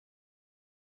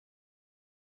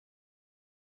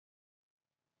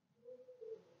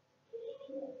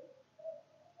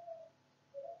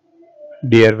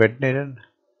Dear veterinarian,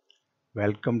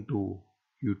 welcome to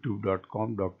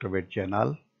youtube.com Dr. Vet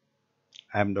channel.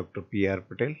 I am Dr. P.R.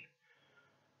 Patel,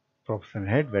 Professional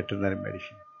Head Veterinary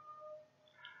Medicine.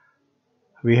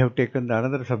 We have taken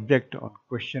another subject on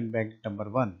question bank number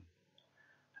 1,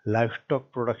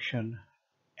 Livestock Production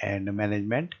and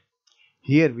Management.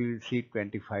 Here we will see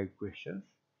 25 questions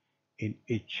in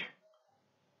each.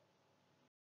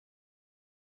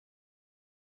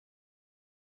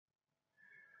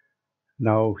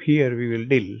 Now here we will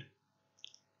deal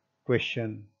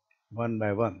question one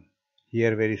by one.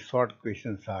 Here very short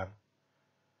questions are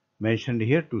mentioned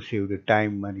here to save the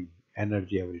time, money,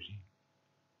 energy, everything.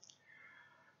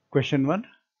 Question 1.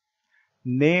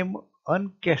 Name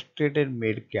uncastrated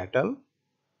male cattle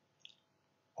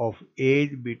of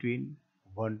age between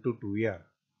 1 to 2 years.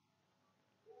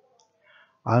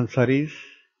 Answer is,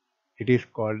 it is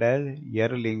called as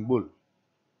yearling bull.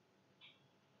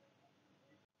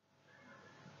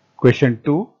 Question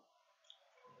 2.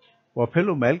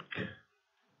 Buffalo milk,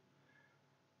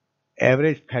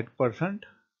 average fat percent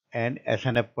and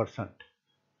SNF percent.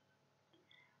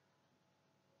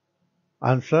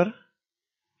 Answer,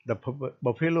 the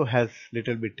buffalo has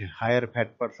little bit higher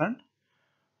fat percent,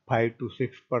 5 to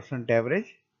 6% average,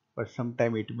 but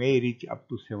sometimes it may reach up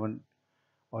to 7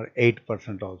 or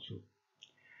 8% also.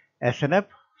 SNF,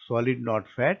 solid not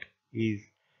fat, is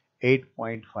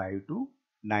 8.5 to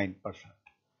 9%.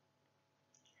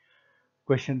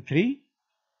 Question 3.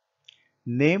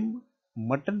 Name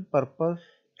mutton purpose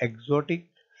exotic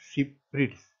sheep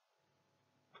breeds.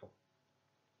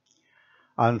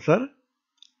 Answer,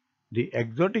 the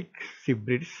exotic sheep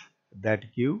breeds that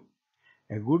give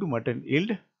a good mutton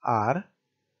yield are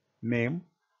named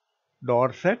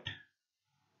Dorset,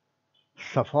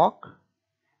 Suffolk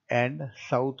and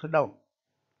Southdown.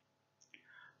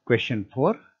 Question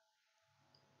 4.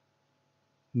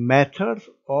 Methods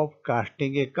of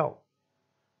casting a cow.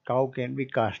 Cow can be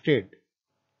casted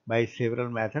by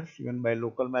several methods, even by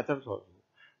local methods also.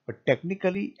 But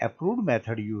technically approved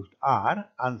method used are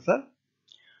answer,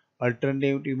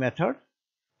 alternative method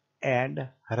and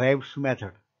Reeves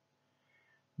method.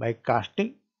 By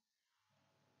casting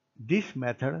this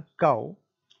method, cow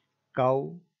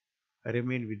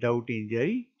remain without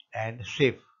injury and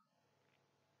safe.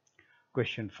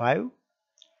 Question 5.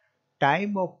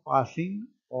 Time of passing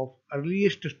of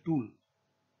earliest stool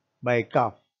by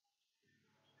calf.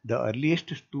 The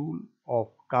earliest stool of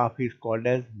calf is called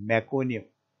as meconium.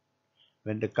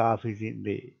 When the calf is in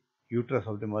the uterus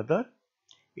of the mother,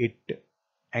 it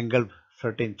engulfs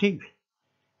certain things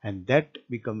and that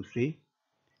becomes the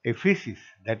ephesis,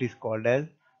 that is called as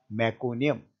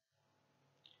meconium.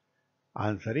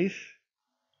 Answer is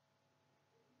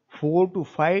 4 to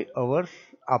 5 hours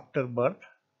after birth,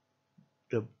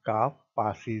 the calf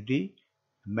passes the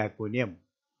meconium.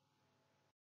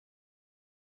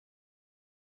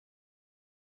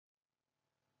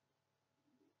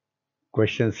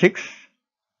 Question 6.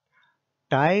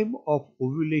 Time of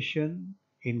ovulation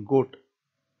in goat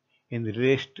in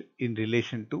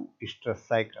relation to estrus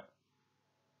cycle.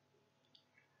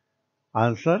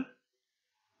 Answer,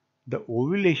 the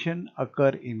ovulation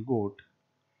occur in goat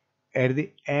at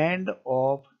the end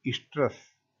of estrus.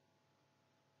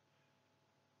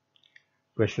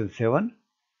 Question 7.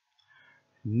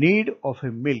 Need of a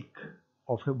milk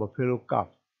of a buffalo calf.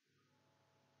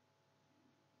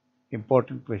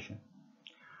 Important question.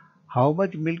 How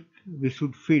much milk we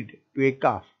should feed to a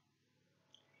calf?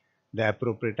 The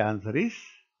appropriate answer is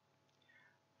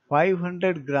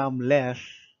 500 gram less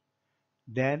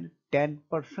than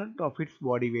 10% of its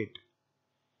body weight.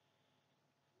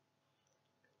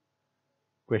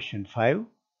 Question 5.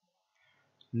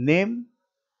 Name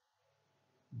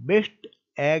best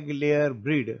egg layer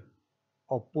breed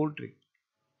of poultry.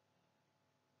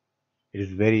 It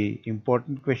is very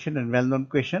important question and well-known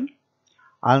question.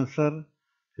 Answer,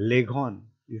 Leghorn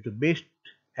is the best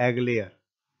egg layer.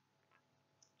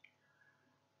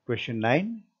 Question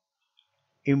 9.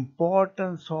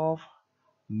 Importance of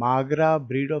Magra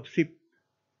breed of sheep.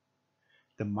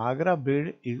 The Magra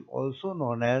breed is also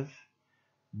known as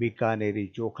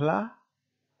Bikaneri Chokhla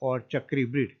or Chakri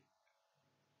breed.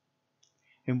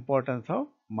 Importance of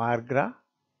Magra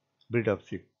breed of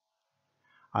sheep.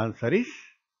 Answer is,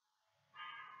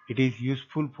 it is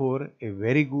useful for a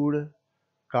very good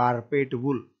carpet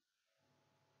wool.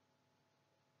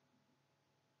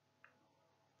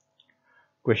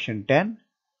 Question 10.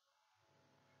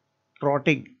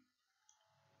 Trotting.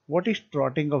 What is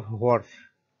trotting of horse?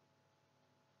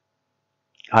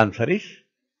 Answer is,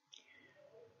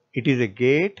 it is a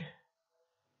gait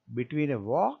between a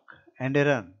walk and a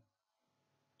run.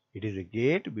 It is a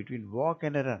gait between walk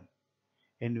and a run.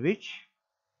 in which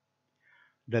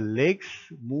the legs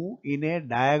move in a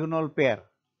diagonal pair.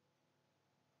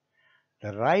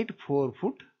 The right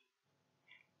forefoot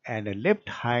and a left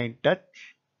hind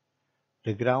touch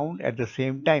the ground at the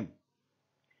same time,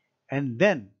 and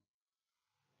then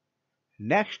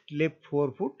next left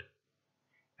forefoot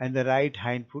and the right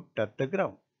hind foot touch the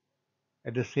ground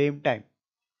at the same time.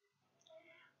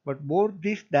 But both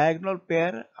these diagonal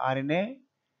pair are in a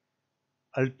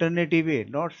alternative way,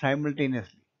 not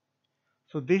simultaneously.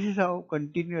 So this is how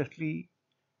continuously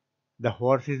the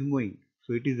horse is moving.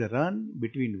 So it is a run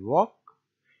between walk.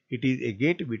 It is a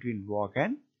gait between walk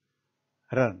and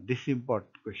run. This is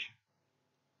important question.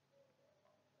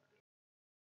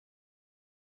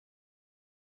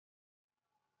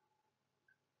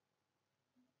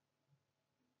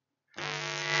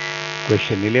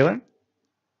 Question 11.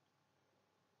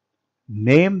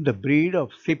 Name the breed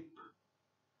of sheep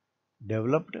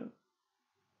developed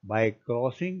by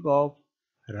crossing of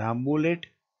Rambulet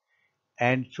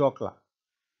and Chokla.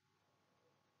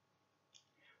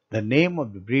 The name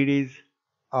of the breed is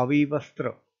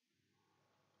Avivastra.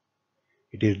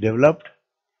 It is developed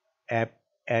at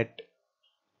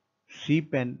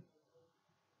Sheep and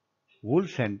Wool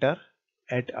Center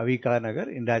at Avikanagar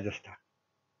in Rajasthan.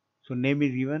 So name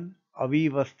is given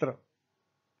Avivastra.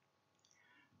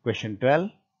 Question 12.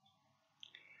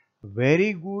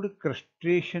 Very good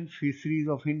crustacean fisheries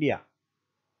of India.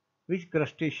 Which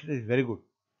crustacean is very good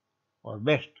or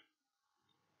best?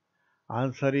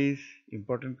 Answer is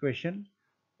important question.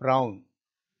 Prawn.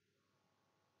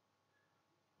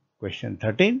 Question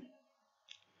 13.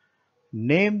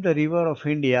 Name the river of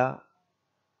India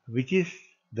which is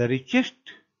the richest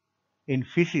in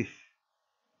fishes.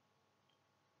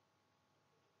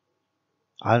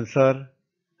 Answer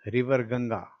River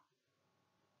Ganga.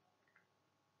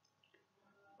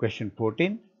 Question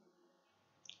 14.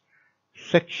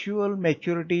 Sexual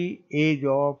maturity age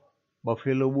of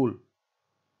buffalo bull.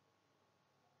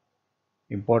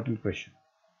 Important question.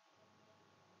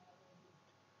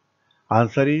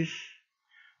 Answer is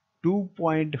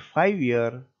 2.5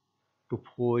 year to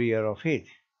 4 year of age.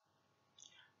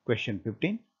 Question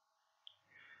 15.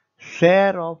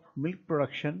 Share of milk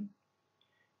production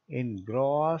in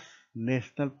gross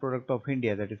national product of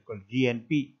India, that is called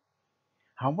GNP.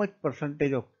 How much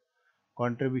percentage of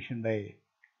contribution by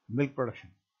milk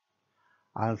production?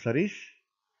 Answer is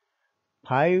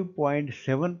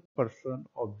 5.7%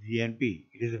 of GNP.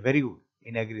 It is very good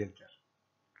in agriculture.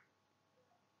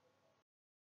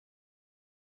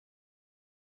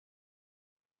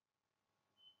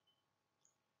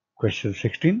 Question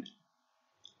 16.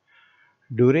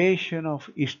 Duration of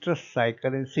estrus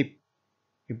cycle in sheep.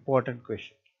 Important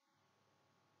question.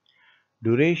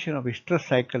 Duration of estrus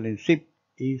cycle in sheep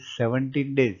is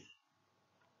 17 days.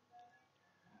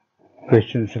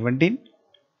 Question 17.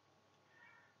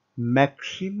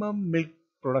 Maximum milk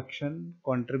production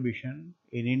contribution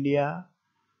in India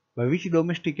by which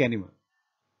domestic animal?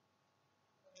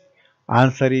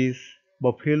 Answer is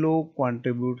buffalo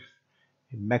contributes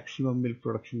maximum milk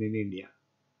production in India.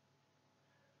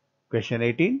 Question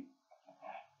 18.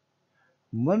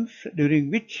 Months during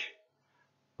which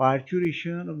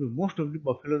parturition of the most of the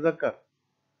buffaloes occur?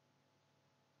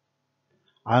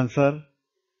 Answer.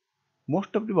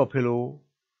 Most of the buffalo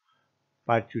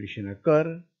parturition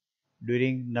occur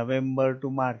during November to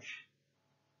March.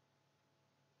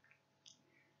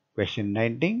 Question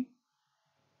 19.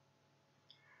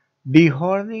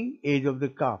 Dehorning age of the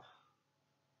calf.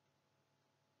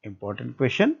 Important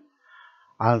question.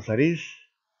 Answer is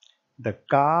the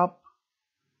calf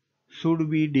should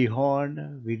be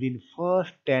dehorned within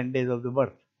first 10 days of the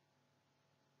birth.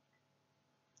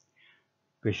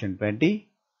 Question 20.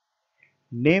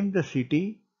 Name the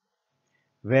city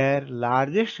where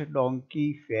largest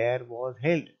donkey fair was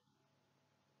held.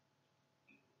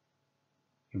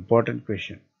 Important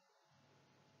question.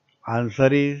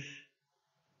 Answer is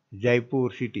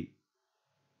Jaipur city.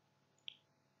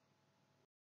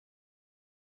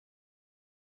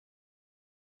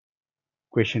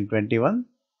 Question 21.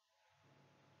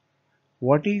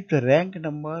 What is the rank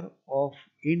number of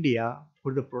India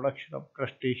for the production of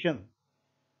crustacean?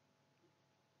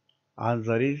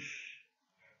 Answer is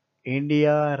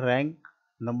India rank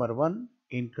number 1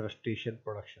 in crustacean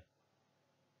production.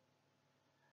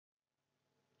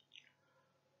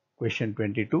 Question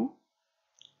 22.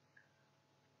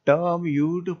 Term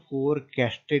used for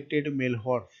castrated male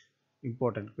horse.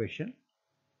 Important question.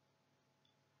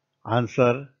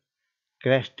 Answer.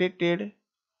 Castrated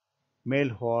male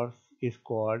horse is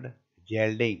called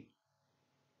gelding.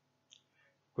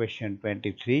 Question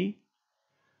 23.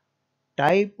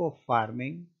 Type of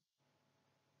farming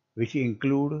which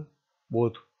include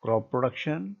both crop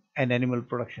production and animal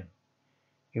production?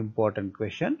 Important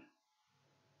question.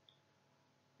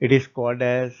 It is called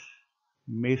as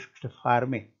mixed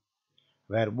farming,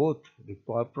 where both the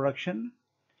crop production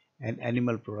and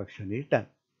animal production is done.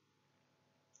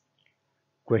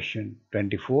 Question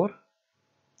 24.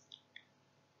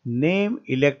 Name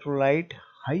electrolyte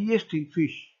highest in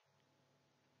fish.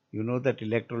 You know that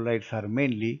electrolytes are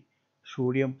mainly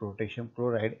sodium, potassium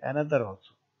chloride and other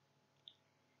also.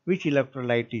 Which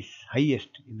electrolyte is highest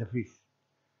in the fish?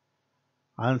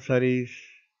 Answer is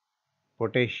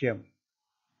potassium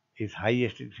is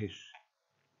highest in fish.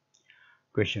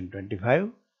 Question 25.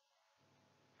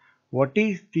 What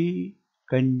is the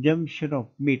consumption of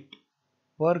meat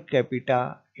per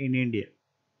capita in India?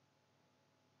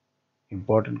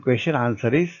 Important question.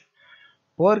 Answer is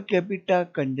per capita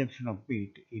consumption of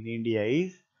meat in India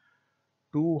is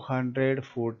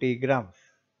 240 grams.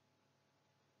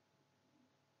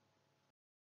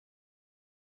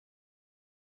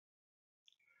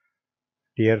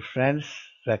 Dear friends,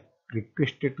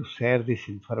 requested to share this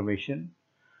information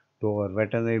to our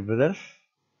veterinary brothers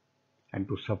and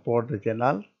to support the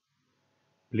channel.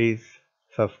 Please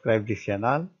subscribe this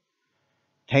channel.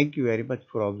 Thank you very much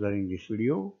for observing this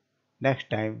video. Next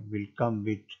time we'll come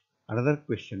with another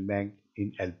question bank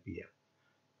in LPM.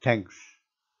 Thanks.